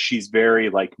 but she's very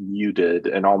like muted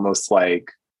and almost like,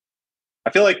 I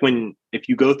feel like if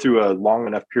you go through a long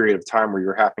enough period of time where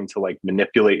you're having to like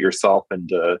manipulate yourself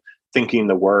into thinking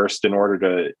the worst in order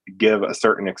to give a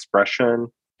certain expression,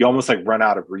 you almost like run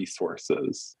out of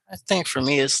resources. I think for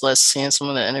me, it's less seeing some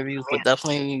of the interviews, but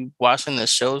definitely watching the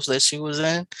shows that she was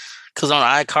in. Because on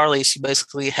iCarly, she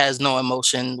basically has no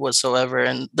emotion whatsoever.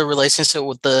 And the relationship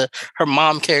with her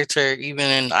mom character, even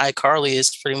in iCarly,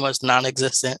 is pretty much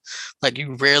non-existent. Like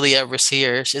you rarely ever see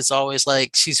her. It's always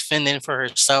like she's fending for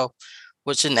herself,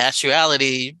 which in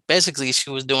actuality, basically she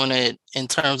was doing it in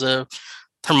terms of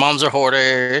her mom's a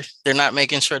hoarder. They're not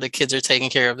making sure the kids are taken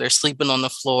care of. They're sleeping on the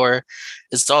floor.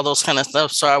 It's all those kind of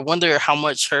stuff. So I wonder how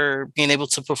much her being able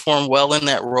to perform well in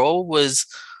that role was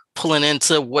pulling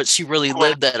into what she really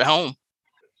lived at home.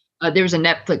 There was a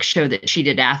Netflix show that she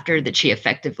did after that she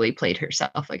effectively played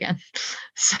herself again.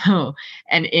 So,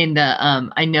 and in the,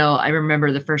 I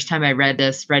remember the first time I read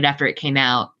this right after it came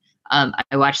out,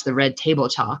 I watched the Red Table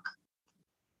Talk,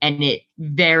 and it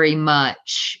very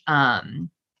much,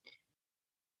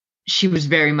 she was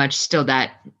very much still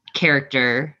that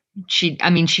character. She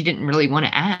didn't really want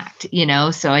to act,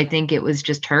 so I think it was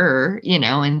just her,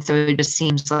 and so it just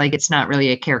seems like it's not really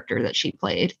a character that she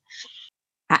played.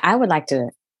 I would like to,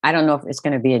 I don't know if it's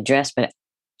going to be addressed, but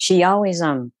she always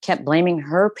kept blaming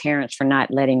her parents for not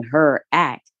letting her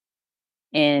act.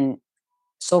 And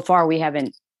so far we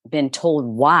haven't been told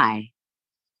why.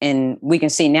 And we can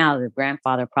see now the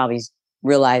grandfather probably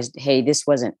realized, hey, this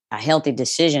wasn't a healthy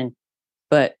decision.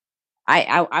 But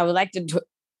I would like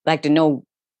to know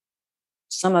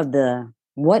some of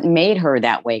what made her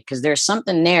that way, because there's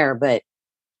something there, but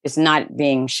it's not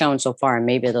being shown so far. And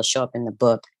maybe it'll show up in the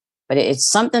book. But it's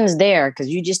something's there, because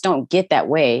you just don't get that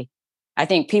way. I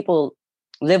think people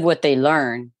live what they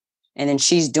learn. And then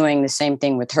she's doing the same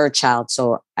thing with her child.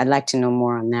 So I'd like to know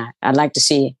more on that. I'd like to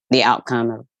see the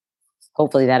outcome of,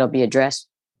 hopefully that'll be addressed.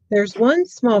 There's one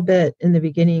small bit in the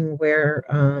beginning where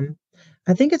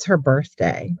I think it's her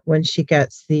birthday when she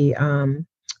gets the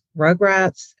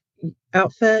Rugrats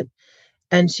outfit.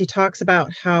 And she talks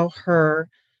about how her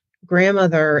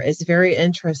grandmother is very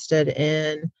interested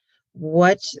in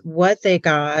what they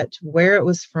got, where it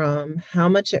was from, how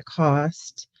much it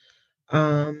cost.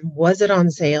 Was it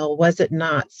on sale? Was it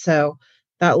not? So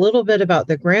that little bit about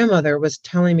the grandmother was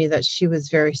telling me that she was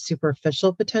very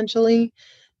superficial potentially,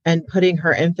 and putting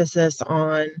her emphasis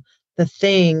on the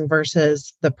thing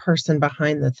versus the person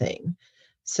behind the thing.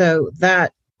 So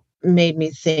that made me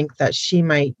think that she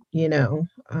might,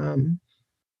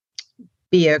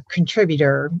 be a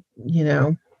contributor,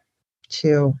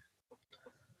 to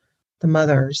the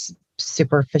mother's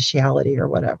superficiality or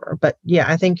whatever. But yeah,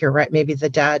 I think you're right. Maybe the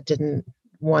dad didn't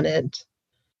want it.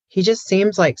 He just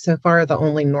seems like so far the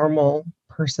only normal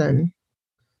person,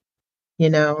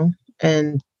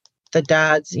 and the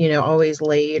dad's, always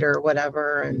late or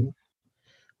whatever.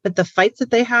 But the fights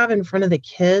that they have in front of the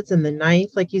kids and the knife,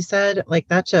 like you said, like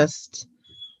that just,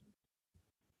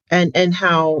 and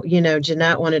how,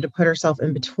 Jeanette wanted to put herself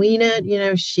in between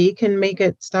it, she can make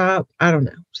it stop. I don't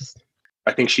know.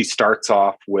 I think she starts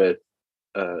off with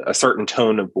a certain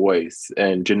tone of voice,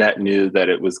 and Jeanette knew that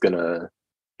it was going to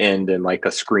end in like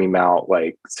a scream out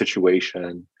like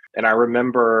situation. And I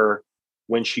remember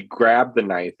when she grabbed the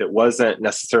knife, it wasn't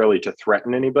necessarily to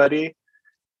threaten anybody,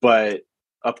 but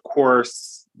of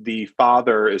course the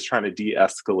father is trying to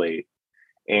de-escalate,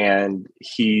 and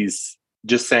he's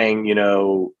just saying,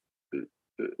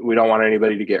 we don't want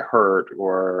anybody to get hurt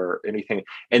or anything.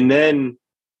 And then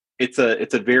it's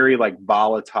a very like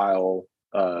volatile,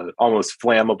 almost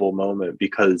flammable moment,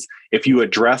 because if you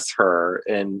address her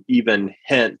and even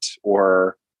hint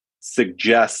or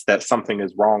suggest that something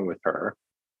is wrong with her,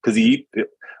 because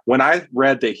when I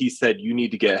read that he said, you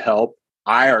need to get help,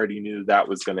 I already knew that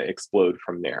was going to explode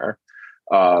from there.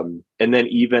 And then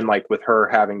even like with her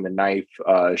having the knife,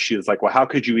 she was like, well, how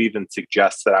could you even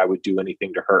suggest that I would do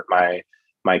anything to hurt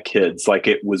my kids? Like,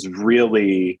 it was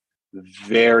really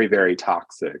very, very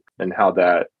toxic, and how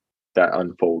that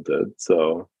unfolded.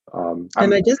 So,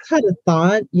 and I just had a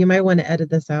thought, you might want to edit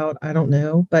this out. I don't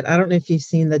know, but I don't know if you've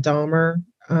seen the Dahmer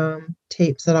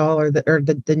tapes at all, or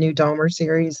the new Dahmer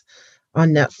series on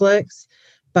Netflix,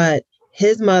 but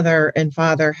his mother and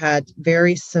father had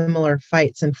very similar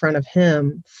fights in front of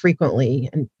him frequently,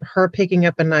 and her picking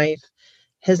up a knife.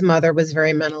 His mother was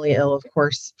very mentally ill. Of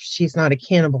course, she's not a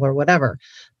cannibal or whatever,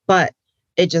 but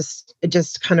it just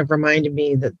kind of reminded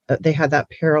me that they had that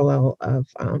parallel of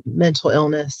mental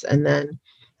illness, and then,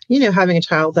 having a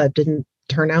child that didn't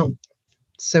turn out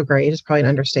so great is probably an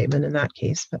understatement in that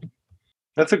case. But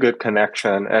that's a good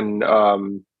connection,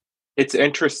 and it's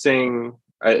interesting.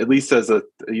 At least as a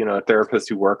therapist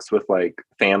who works with like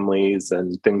families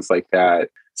and things like that,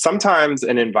 sometimes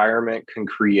an environment can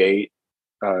create,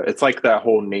 it's like that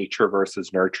whole nature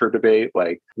versus nurture debate,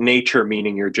 like nature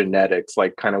meaning your genetics,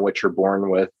 like kind of what you're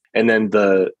born with. And then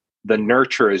the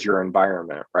nurture is your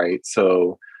environment, right?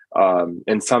 So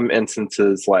in some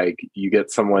instances, like you get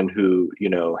someone who,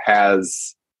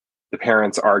 has the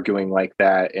parents arguing like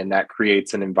that, and that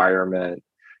creates an environment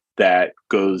that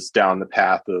goes down the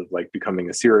path of like becoming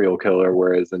a serial killer.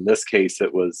 Whereas in this case,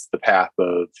 it was the path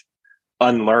of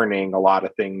unlearning a lot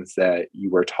of things that you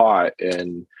were taught.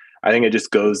 And I think it just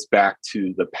goes back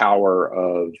to the power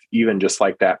of even just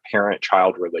like that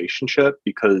parent-child relationship,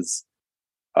 because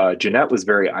Jeanette was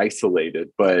very isolated,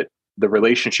 but the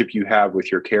relationship you have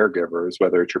with your caregivers,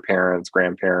 whether it's your parents,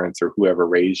 grandparents, or whoever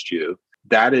raised you,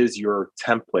 that is your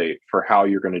template for how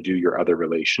you're going to do your other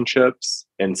relationships.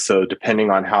 And so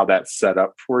depending on how that's set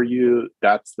up for you,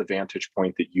 that's the vantage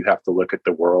point that you have to look at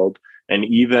the world. And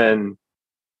even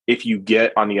if you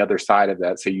get on the other side of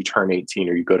that, say you turn 18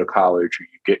 or you go to college or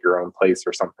you get your own place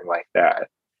or something like that,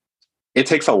 it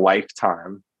takes a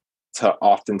lifetime to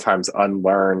oftentimes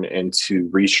unlearn and to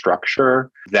restructure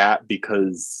that,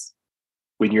 because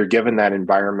when you're given that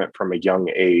environment from a young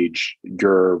age,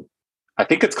 I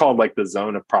think it's called like the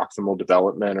zone of proximal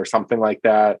development or something like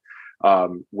that,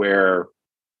 where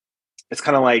it's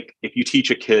kind of like if you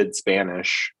teach a kid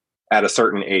Spanish at a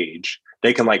certain age,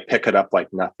 they can like pick it up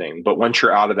like nothing. But once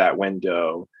you're out of that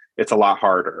window, it's a lot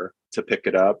harder to pick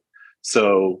it up.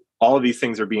 So all of these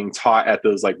things are being taught at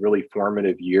those like really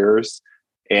formative years.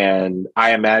 And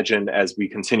I imagine as we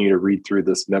continue to read through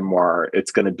this memoir,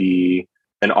 it's going to be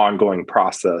an ongoing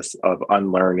process of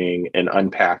unlearning and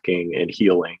unpacking and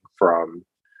healing from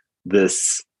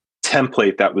this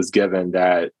template that was given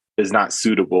that is not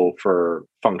suitable for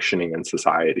functioning in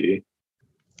society.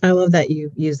 I love that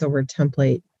you use the word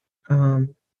template,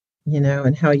 and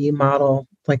how you model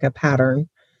like a pattern,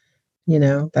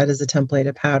 that is a template,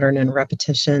 a pattern and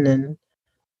repetition, and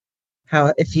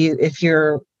how if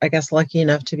you're, I guess, lucky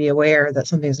enough to be aware that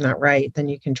something's not right, then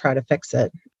you can try to fix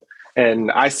it.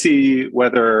 And I see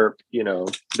whether,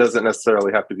 doesn't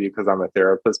necessarily have to be because I'm a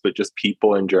therapist, but just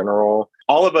people in general.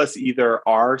 All of us either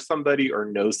are somebody or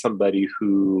know somebody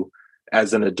who,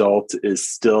 as an adult, is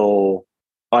still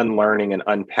unlearning and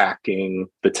unpacking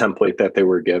the template that they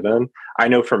were given. I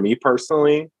know for me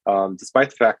personally, despite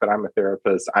the fact that I'm a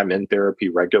therapist, I'm in therapy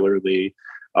regularly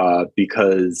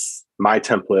because my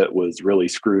template was really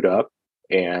screwed up.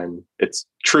 And it's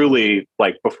truly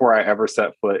like before I ever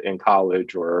set foot in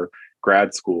college or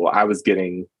grad school, I was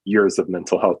getting years of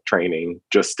mental health training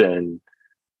just in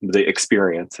the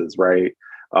experiences, right?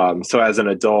 So as an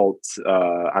adult,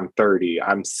 I'm 30,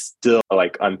 I'm still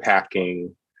like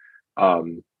unpacking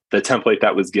the template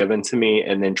that was given to me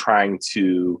and then trying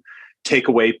to take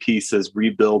away pieces,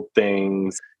 rebuild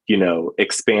things,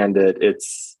 expand it.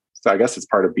 So I guess it's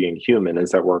part of being human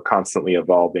is that we're constantly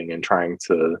evolving and trying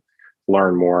to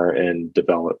learn more and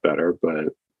develop better.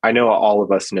 But I know all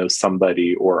of us know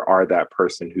somebody or are that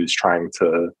person who's trying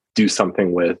to do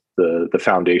something with the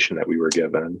foundation that we were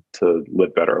given to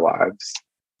live better lives.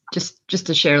 Just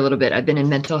to share a little bit, I've been in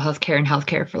mental health care and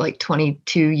healthcare for like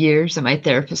 22 years. And my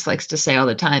therapist likes to say all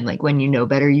the time, like, when you know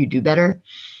better, you do better.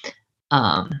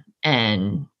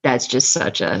 And that's just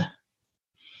such a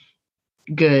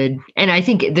good, and I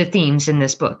think the themes in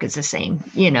this book is the same,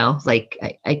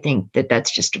 I think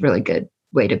that's just a really good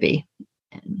way to be.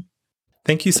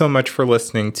 Thank you so much for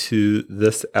listening to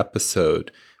this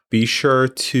episode. Be sure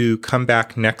to come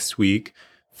back next week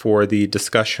for the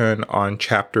discussion on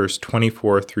chapters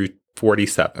 24 through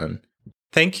 47.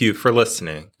 Thank you for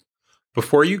listening.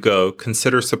 Before you go,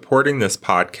 consider supporting this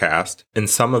podcast in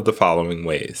some of the following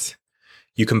ways.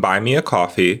 You can buy me a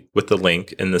coffee with the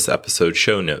link in this episode's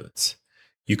show notes.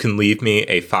 You can leave me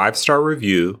a 5-star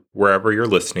review wherever you're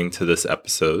listening to this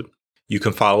episode. You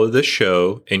can follow this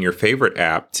show in your favorite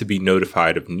app to be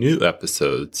notified of new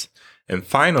episodes. And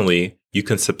finally, you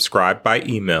can subscribe by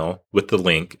email with the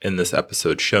link in this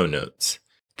episode's show notes.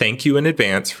 Thank you in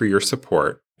advance for your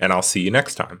support, and I'll see you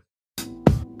next time.